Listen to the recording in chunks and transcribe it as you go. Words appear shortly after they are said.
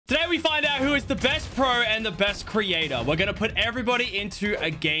we find out who is the best pro and the best creator. We're going to put everybody into a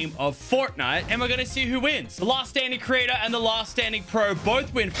game of Fortnite, and we're going to see who wins. The last standing creator and the last standing pro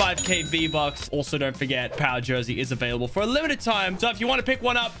both win 5k V-Bucks. Also, don't forget, Power Jersey is available for a limited time. So if you want to pick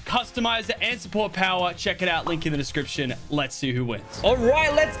one up, customize it, and support Power, check it out. Link in the description. Let's see who wins. All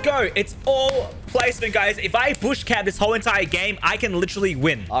right, let's go. It's all placement, guys. If I bush cap this whole entire game, I can literally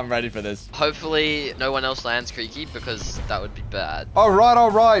win. I'm ready for this. Hopefully, no one else lands Creaky because that would be bad. All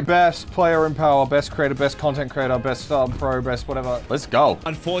right. Best player in Power, best creator, best content creator, best pro, best whatever. Let's go.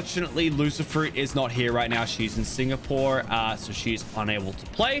 Unfortunately, Lucifruit is not here right now. She's in Singapore, so she's unable to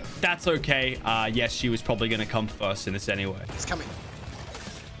play. That's okay. Yes, she was probably going to come first in this anyway. It's coming.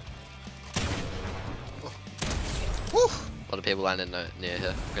 Woo. A lot of people landed near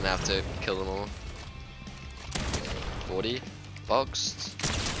here. We're going to have to kill them all. 40. Boxed.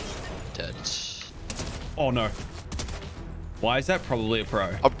 Dead. Oh, no. Why is that probably a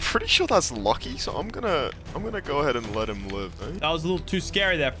pro? I'm pretty sure that's lucky, so I'm gonna go ahead and let him live. Eh? That was a little too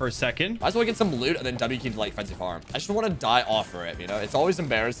scary there for a second. I just want to get some loot and then W can like frenzy farm. I just want to die off for it, you know? It's always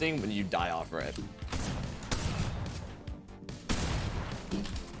embarrassing when you die off for it.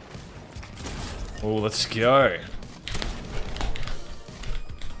 Oh, let's go.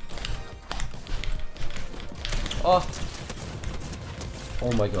 Oh.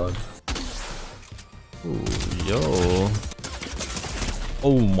 Oh my god. Ooh, yo.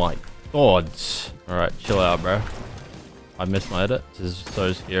 Oh my god. Alright, chill out, bro. I missed my edit. This is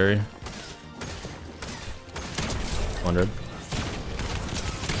so scary. 100.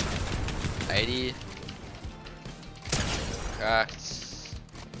 80. Cracked.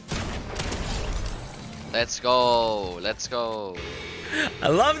 Let's go. Let's go. I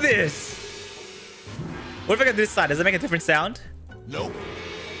love this. What if I get this side? Does it make a different sound? Nope.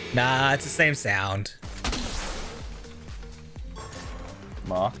 Nah, it's the same sound.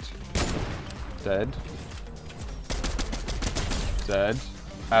 Marked. Dead. Dead.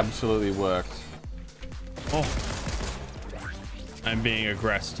 Absolutely worked. Oh. I'm being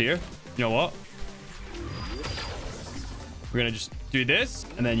aggressed here. You know what? We're going to just do this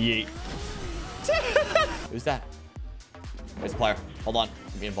and then yeet. Who's that? It's a player. Hold on.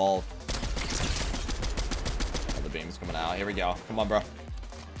 Be involved. Oh, the beam's coming out. Here we go. Come on, bro.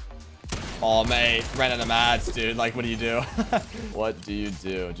 Oh, mate. Ran out of mats, dude. Like, what do you do? What do you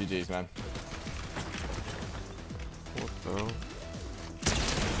do? GG's, man. What the hell?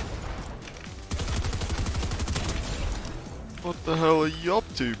 What the hell are you up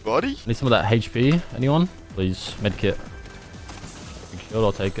to, buddy? Need some of that HP. Anyone? Please, medkit. Big shield,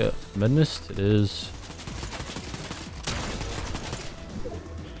 I'll take it. Medmist, it is.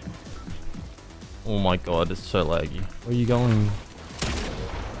 Oh my god, it's so laggy. Where are you going?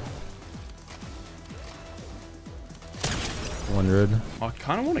 100. I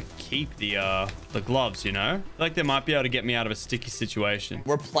kind of want to keep the gloves, you know? I feel like they might be able to get me out of a sticky situation.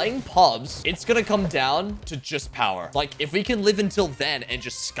 We're playing pubs. It's gonna come down to just power. Like, if we can live until then and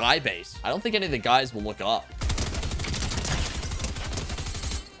just skybase, I don't think any of the guys will look up.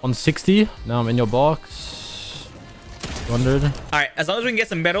 160. Now I'm in your box. 200. All right, as long as we can get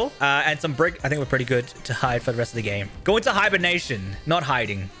some metal and some brick, I think we're pretty good to hide for the rest of the game. Go into hibernation, not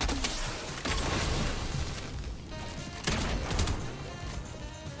hiding.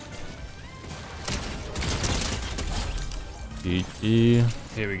 GG.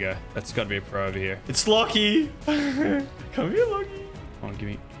 Here we go. That's got to be a pro over here. It's Lucky. Come here, Lucky. Come on, give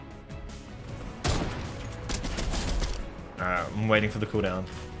me. Alright, I'm waiting for the cooldown.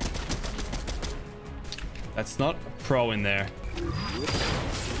 That's not a pro in there.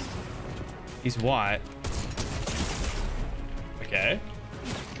 He's white. Okay.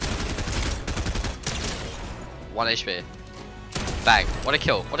 1 HP. Bang. What a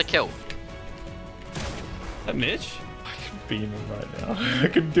kill. What a kill. Is that Mitch? I can beam him right now. I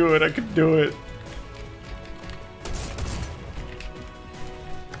can do it. I can do it.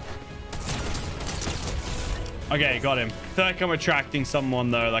 Okay, got him. I feel like I'm attracting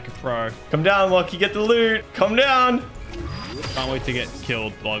someone though, like a pro. Come down, Lucky. Get the loot. Come down. Can't wait to get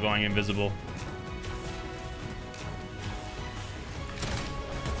killed while going invisible.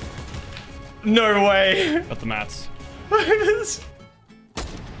 No way. Got the mats. Look at this.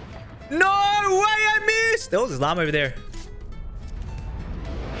 No way, I missed. Oh, there's llama over there.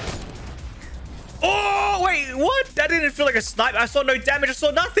 Oh, wait, what? That didn't feel like a snipe. I saw no damage. I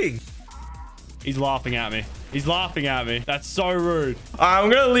saw nothing. He's laughing at me. He's laughing at me. That's so rude. I'm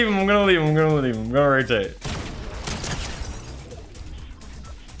going to leave him. I'm going to leave him. I'm going to leave him. I'm going to rotate.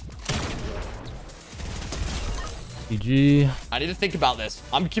 GG. I need to think about this.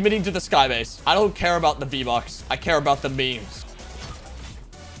 I'm committing to the skybase. I don't care about the V-Bucks. I care about the memes.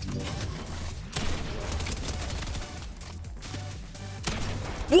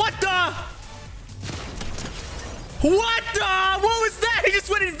 What the? What the? What was that? He just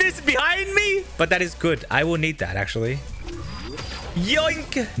went invisible behind me? But that is good. I will need that, actually.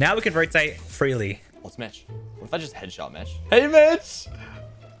 Yoink. Now we can rotate freely. What's Mitch? What if I just headshot Mitch? Hey, Mitch!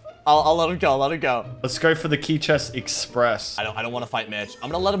 I'll let him go. Let him go. Let's go for the key chest express. I don't want to fight Mitch. I'm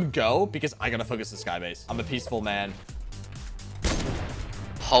gonna let him go because I gotta focus the skybase. I'm a peaceful man.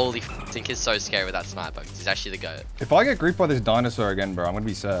 Holy f***, Tink is so scary with that sniper. He's actually the GOAT. If I get gripped by this dinosaur again, bro, I'm gonna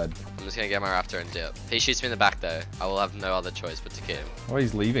be sad. I'm just gonna get my raptor and dip. He shoots me in the back though. I will have no other choice but to kill him. Oh,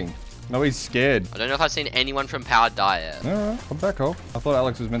 he's leaving. No, he's scared. I don't know if I've seen anyone from Power die yet. Alright, I'm back off. I thought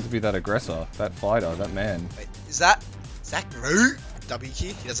Alex was meant to be that aggressor, that fighter, that man. Wait, is that Groot? W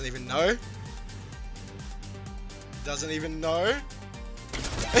key? He doesn't even know. Doesn't even know.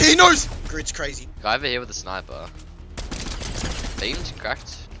 He knows! Groot's crazy. Guy over here with the sniper. Beamed,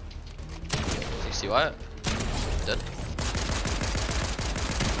 cracked. Do you see why? Dead.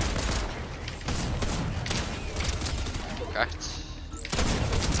 Cracked.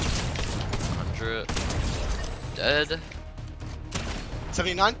 100. Dead.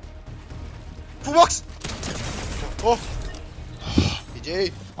 79. Full box! Oh!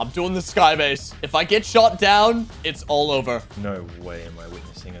 GG. I'm doing the skybase. If I get shot down, it's all over. No way am I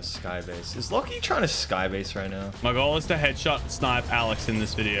witnessing a skybase. Is Loki trying to skybase right now? My goal is to headshot snipe Alex in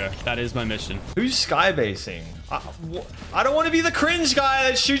this video. That is my mission. Who's skybasing? I don't want to be the cringe guy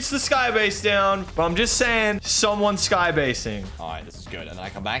that shoots the skybase down, but I'm just saying someone's skybasing. All right, this is good. And then I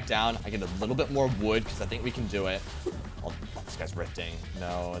come back down. I get a little bit more wood because I think we can do it. Oh, this guy's rifting.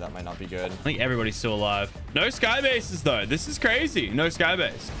 No, that might not be good. I think everybody's still alive. No sky bases though. This is crazy. No sky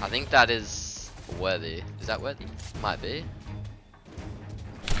base. I think that is worthy. Is that worthy? Might be.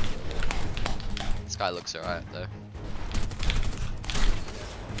 This guy looks alright though.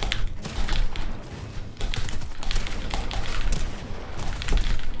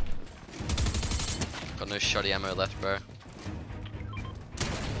 Got no shoddy ammo left, bro.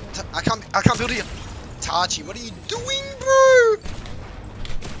 I can't build here. Tachi, what are you doing, bro?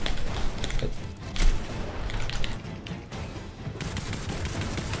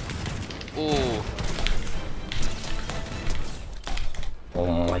 Ooh.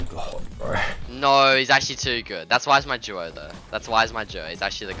 Oh my god, bro. No, he's actually too good. That's why it's my duo though. That's why it's my duo. He's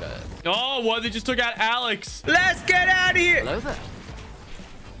actually the GOAT. Oh, what? They just took out Alex. Let's get out of here. Hello there.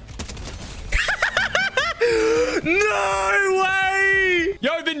 No way!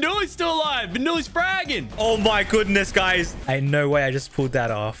 Yo, Vinduli's still alive. Vinduli's fragging. Oh my goodness, guys. Ain't no way I just pulled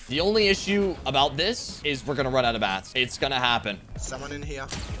that off. The only issue about this is we're going to run out of bats. It's going to happen. Someone in here.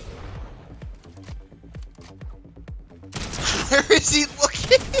 Where is he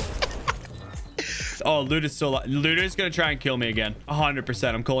looking? Oh, Luda's still alive. Luda's going to try and kill me again.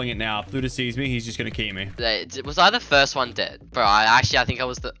 100%. I'm calling it now. If Luda sees me, he's just going to key me. Was I the first one dead? Bro, I think I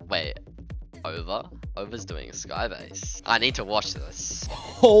was the... Wait. Over's doing a skybase. I need to watch this.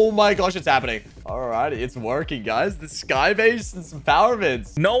 Oh my gosh, it's happening. All right, it's working, guys. The skybase and some power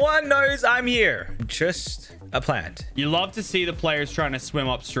vids. No one knows I'm here. Just a plant. You love to see the players trying to swim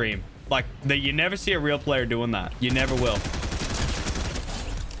upstream. Like, you never see a real player doing that. You never will.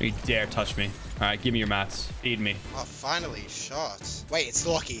 Don't you dare touch me. All right, give me your mats. Feed me. Oh, finally, shot. Wait, it's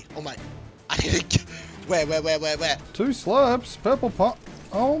Loki. Oh my... I need to... Where? 2 slabs, purple pop.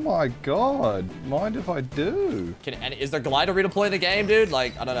 Oh my god. Mind if I do? And is there glider redeploy in the game, dude?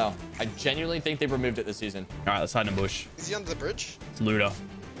 Like, I don't know. I genuinely think they've removed it this season. All right, let's hide in the bush. Is he under the bridge? It's Luda.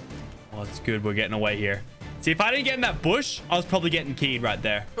 Oh, it's good. We're getting away here. See, if I didn't get in that bush, I was probably getting keyed right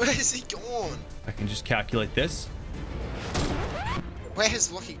there. Where is he gone? I can just calculate this. Where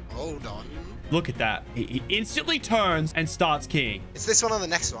is Loki? Hold on. Look at that. He instantly turns and starts keying. Is this one or the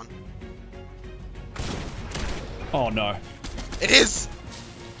next one? Oh, no. It is!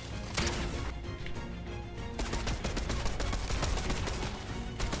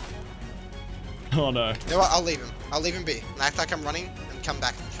 Oh, no. You know what? I'll leave him. I'll leave him be. And act like I'm running and come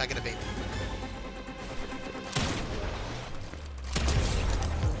back and try to get a beat.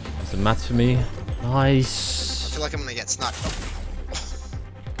 That's a match for me. Nice. I feel like I'm gonna get sniped.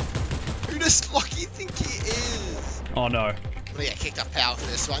 Who does Loki think he is? Oh, no. I'm gonna get kicked off power for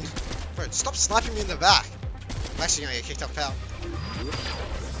this one. Bro, stop sniping me in the back. I'm actually gonna get kicked off power.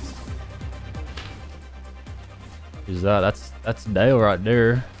 Who's that? That's Dale right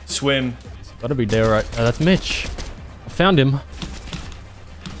there. Swim. It's gotta be Dale right. Oh, that's Mitch. I found him.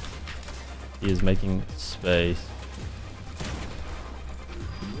 He is making space.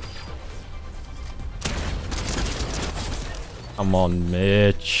 Come on,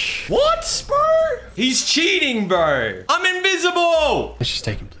 Mitch. What, bro? He's cheating, bro. I'm invisible. Let's just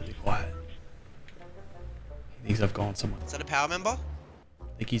stay completely quiet. He thinks I've gone somewhere. Is that a power member?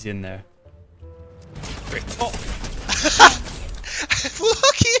 think he's in there. Oh.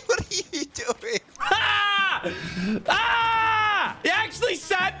 Lucky, what are you doing? Ah! Ah! He actually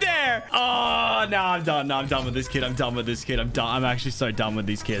sat there. Oh, no, I'm done. No, I'm done with this kid. I'm done with this kid. I'm actually so done with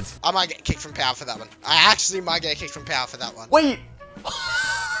these kids. I might get kicked from power for that one. I actually might get kicked from power for that one. Wait.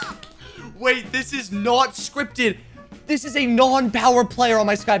 Wait, this is not scripted. This is a non-power player on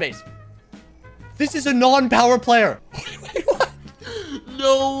my Skybase. This is a non-power player. Wait, what?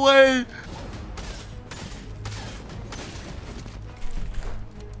 No way.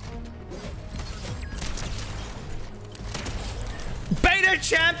 Beta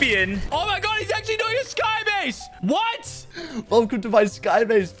champion. Oh my god, he's actually doing a Skybase. What? Welcome to my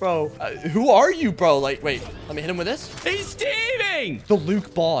Skybase, bro. Who are you, bro? Like, wait, let me hit him with this. He's teaming. The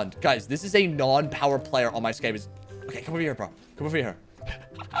Luke Bond. Guys, this is a non-power player on my Skybase. Okay, come over here, bro. Come over here.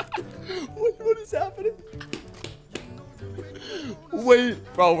 Wait, what is happening? Wait,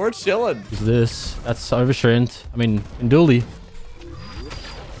 bro, we're chilling. Who's this? That's Overstrand. I mean, Induli.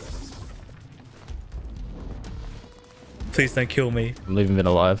 Please don't kill me. I'm leaving Vin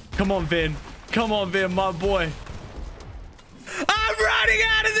alive. Come on, Vin. Come on, Vin, my boy. I'm running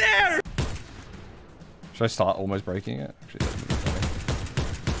out of there. Should I start almost breaking it? Actually,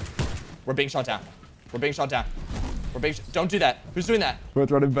 We're being shot down. We're being shot down. Don't do that. Who's doing that? we're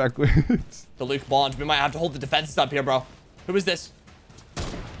running backwards. The Luke Bond. We might have to hold the defenses up here, bro. Who is this?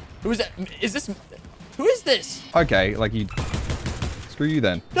 Who is that? Is this? Who is this? Okay, like you. Screw you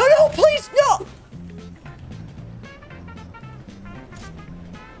then. No, no, please, no.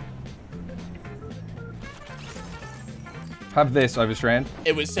 Have this, Overstrand.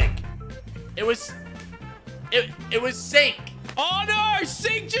 It was Sync. It was Sync. Oh no,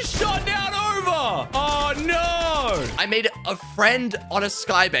 Sync just shot down over. Oh no. I made a friend on a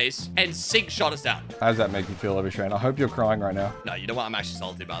Skybase and Sync shot us down. How does that make you feel, Overstrand? I hope you're crying right now. No, you know what? I'm actually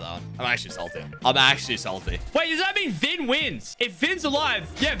salty about that one. I'm actually salty. Wait, does that mean Vin wins? If Vin's alive,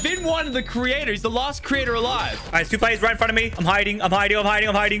 yeah, Vin won the creator. He's the last creator alive. All right, 2 players right in front of me. I'm hiding. Oh my god.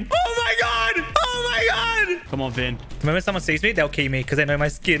 Oh my god. Come on, Vin. The moment someone sees me, they'll key me because they know my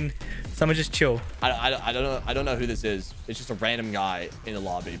skin. Someone just chill. I don't know who this is. It's just a random guy in the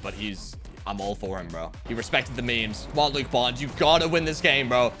lobby, but I'm all for him, bro. He respected the memes. Come on, Luke Bond. You gotta win this game,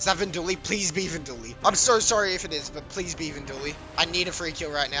 bro. Is that Vinduli? Please be Vinduli. I'm so sorry if it is, but please be Vinduli. I need a free kill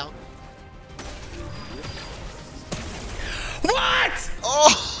right now. What?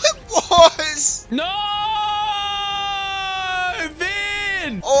 Oh, it was. No,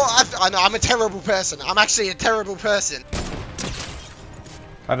 Vin. Oh, I know. I'm a terrible person. I'm actually a terrible person.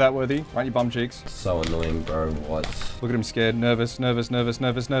 Have that, Worthy. Right, you bum cheeks. So annoying, bro. What? Look at him scared. Nervous. Oh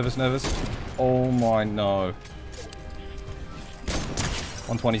my no.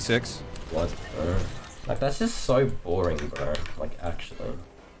 126. What, bro? Like, that's just so boring, bro. Like, actually.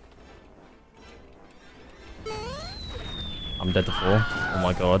 I'm dead to 4. Oh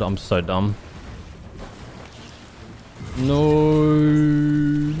my god, I'm so dumb.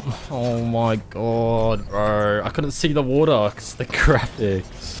 No. Oh my god, bro. I couldn't see the water because the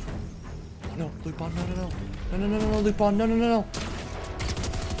graphics. No, Luke Bond, no, Luke Bond, no.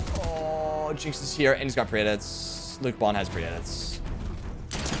 Oh, Jinx is here and he's got pre-edits. Luke Bond has pre-edits.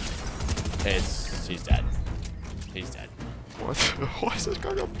 He's dead. He's dead. What? Why is this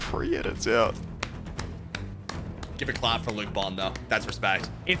guy got pre-edits out? Give a clap for Luke Bond though. That's respect.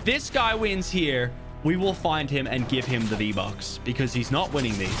 If this guy wins here, we will find him and give him the V-Bucks because he's not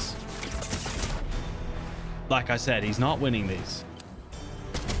winning these. Like I said, he's not winning these.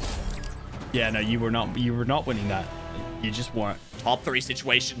 Yeah, no, you were not winning that. You just weren't. Top 3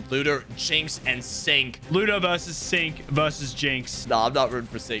 situation, Looter, Jinx, and Sync. Looter versus Sync versus Jinx. No, I'm not rooting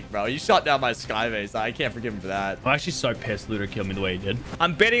for Sync, bro. You shot down my Skybase. I can't forgive him for that. I'm actually so pissed Looter killed me the way he did.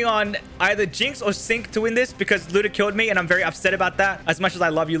 I'm betting on either Jinx or Sync to win this because Luda killed me and I'm very upset about that. As much as I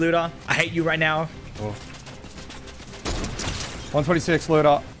love you, Luda, I hate you right now. Oh. 126, load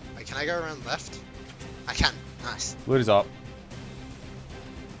up. Wait, can I go around left? I can. Nice. Loot is up.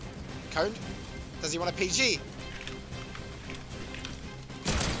 Code? Does he want a PG?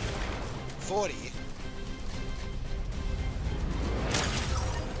 40.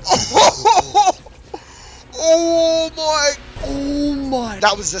 Oh my.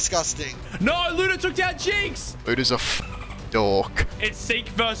 That was disgusting. No, Looter took down Jinx. Loot is a dork. It's Sync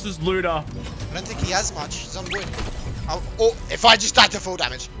versus Looter. I don't think he has much. He's on wood. Oh, if I just died to full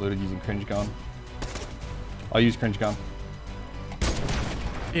damage. Looter using cringe gun. I'll use cringe gun.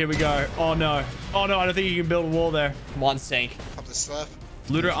 Here we go. Oh no. Oh no, I don't think you can build a wall there. Come on, Sync. Pop the slurp.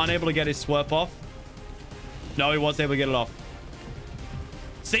 Looter unable to get his slurp off. No, he was able to get it off.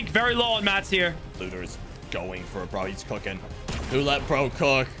 Sync very low on mats here. Looter is going for it, bro. He's cooking. Who let bro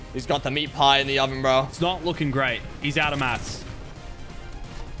cook? He's got the meat pie in the oven, bro. It's not looking great. He's out of mats.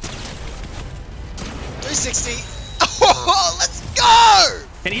 360. Oh, let's go!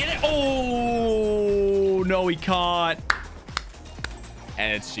 Can he hit it? Oh, no, he can't.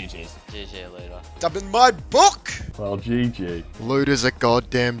 And it's GG's. GG later. Dub in my book. Well, GG. Luda's a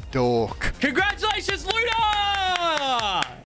goddamn dork. Congratulations, Luda!